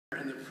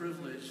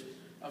privilege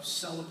of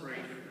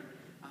celebrating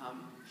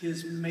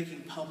his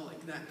making public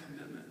that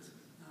commitment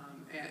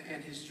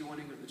and his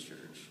joining of the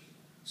church.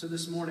 So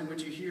this morning,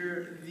 would you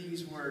hear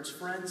these words?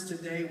 Friends,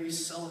 today we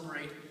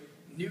celebrate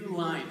new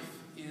life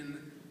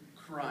in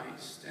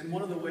Christ. And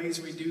one of the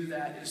ways we do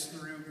that is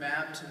through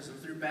baptism.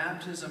 Through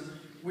baptism,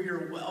 we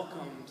are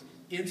welcomed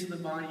into the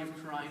body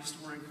of Christ.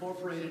 We're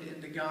incorporated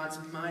into God's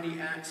mighty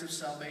acts of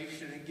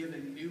salvation and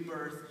given new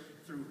birth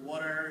through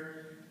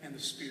water and the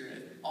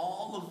Spirit.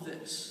 All of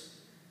this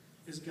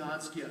is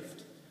God's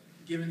gift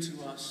given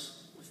to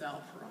us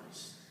without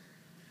price.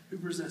 Who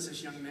presents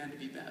this young man to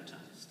be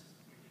baptized?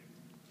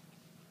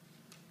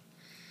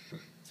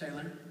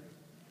 Taylor,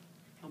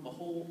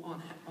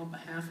 on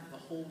behalf of the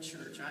whole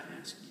church, I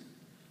ask you,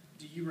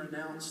 do you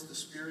renounce the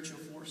spiritual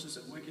forces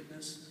of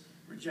wickedness,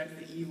 reject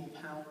the evil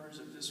powers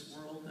of this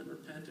world, and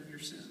repent of your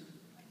sin?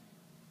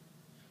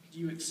 Do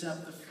you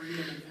accept the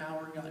freedom and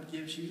power God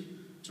gives you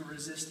to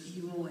resist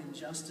evil,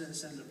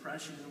 injustice, and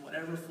oppression in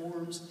whatever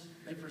forms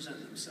they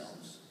present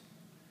themselves?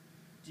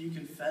 Do you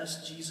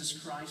confess Jesus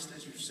Christ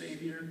as your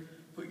Savior,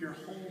 put your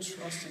whole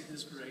trust in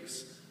His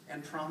grace,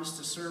 and promise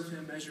to serve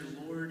Him as your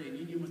Lord in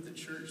union with the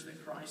church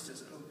that Christ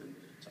has opened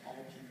to all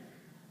people?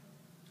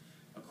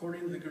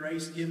 According to the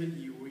grace given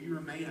you, will you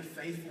remain a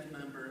faithful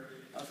member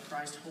of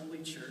Christ's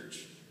holy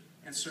church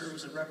and serve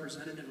as a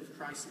representative of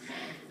Christ's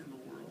love in the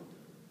world?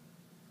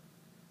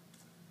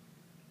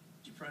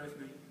 Would you pray with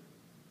me?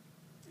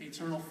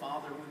 Eternal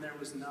Father, when there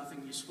was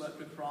nothing, you swept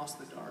across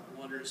the dark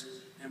waters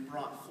and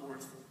brought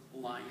forth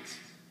light.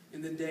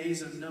 In the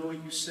days of Noah,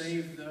 you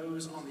saved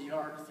those on the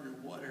ark through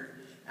water.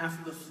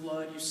 After the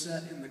flood, you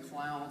set in the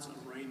clouds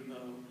a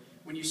rainbow.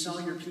 When you saw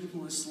your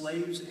people as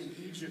slaves in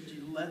Egypt,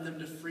 you led them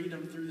to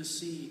freedom through the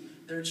sea.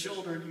 Their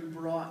children you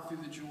brought through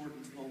the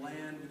Jordan to the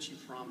land which you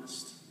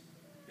promised.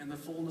 In the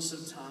fullness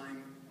of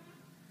time,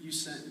 you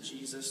sent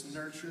Jesus,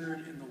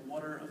 nurtured in the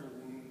water of a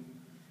womb.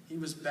 He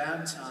was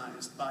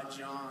baptized by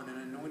John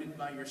and anointed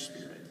by your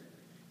Spirit.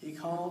 He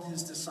called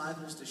his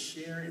disciples to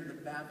share in the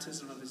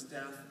baptism of his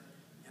death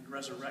and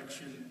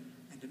resurrection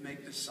and to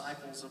make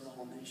disciples of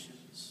all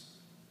nations.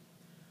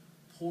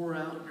 Pour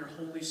out your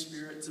Holy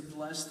Spirit to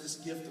bless this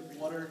gift of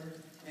water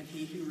and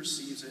he who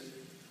receives it,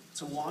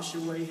 to wash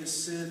away his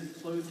sin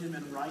and clothe him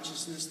in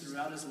righteousness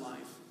throughout his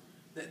life,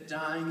 that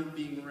dying and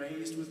being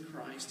raised with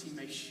Christ, he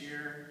may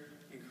share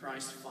in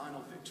Christ's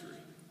final victory.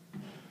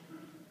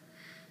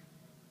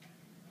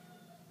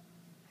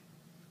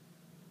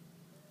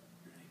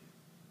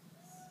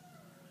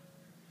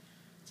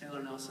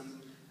 Taylor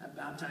Nelson, I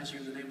baptize you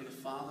in the name of the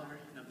Father,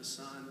 and of the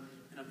Son,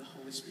 and of the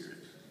Holy Spirit.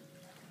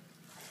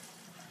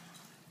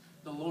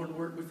 The Lord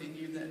work within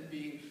you that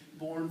being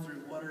born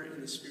through water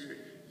and the Spirit,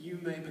 you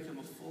may become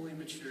a fully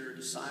mature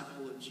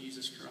disciple of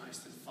Jesus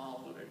Christ and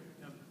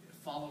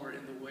follower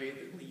in the way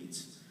that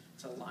leads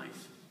to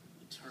life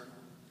eternal.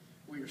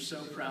 We are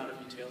so proud of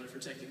you, Taylor, for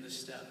taking this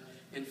step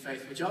in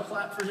faith. Would y'all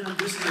clap for him?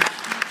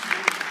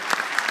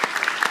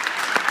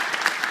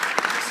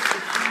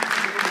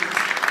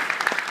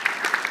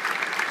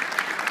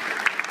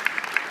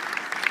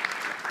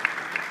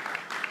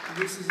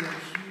 This is a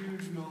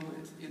huge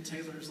moment in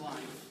Taylor's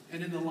life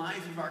and in the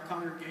life of our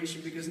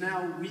congregation, because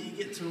now we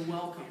get to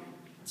welcome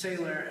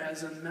Taylor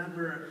as a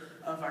member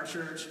of our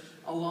church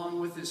along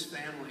with his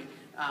family.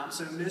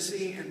 So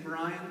Missy and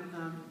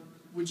Brian,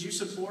 would you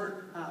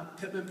support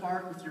Pittman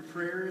Park with your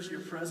prayers,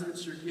 your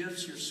presence, your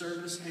gifts, your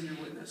service, and your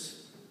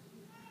witness?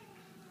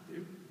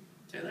 You?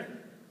 Taylor?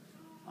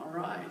 All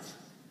right.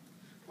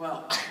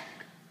 Well,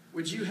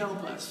 would you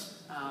help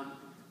us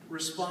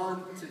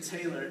respond to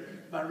Taylor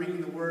by reading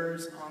the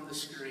words on the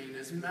screen?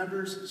 As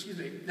members,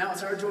 now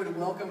it's our joy to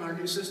welcome our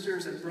new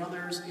sisters and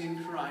brothers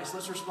in Christ.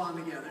 Let's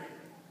respond together.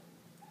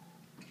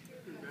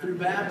 Through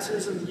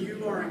baptism,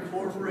 you are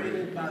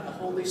incorporated by the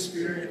Holy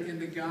Spirit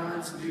into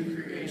God's new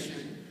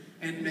creation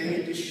and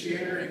made to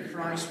share in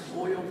Christ's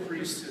royal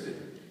priesthood.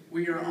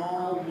 We are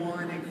all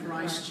one in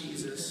Christ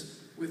Jesus.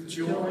 With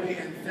joy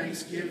and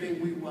thanksgiving,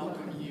 we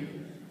welcome you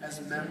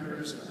as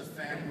members of the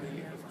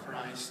family of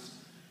Christ.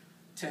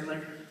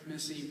 Taylor,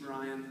 Missy,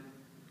 Brian,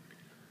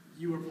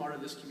 you are part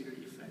of this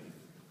community of faith.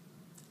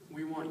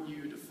 We want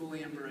you to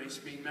fully embrace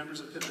being members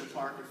of Pittman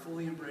Park and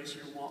fully embrace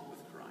your walk with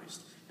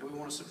Christ. And we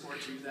want to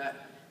support you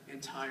that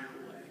entire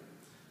way.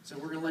 So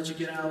we're going to let you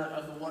get out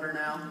of the water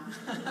now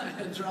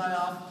and dry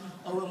off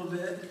a little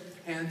bit.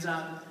 And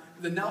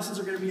the Nelsons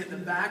are going to be at the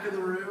back of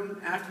the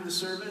room after the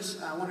service.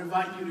 I want to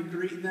invite you to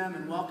greet them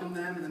and welcome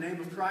them in the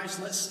name of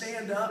Christ. Let's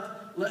stand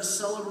up. Let's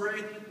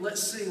celebrate.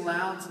 Let's sing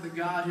loud to the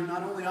God who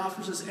not only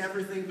offers us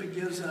everything but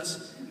gives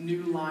us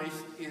new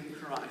life in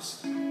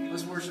Christ.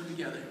 Let's worship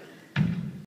together.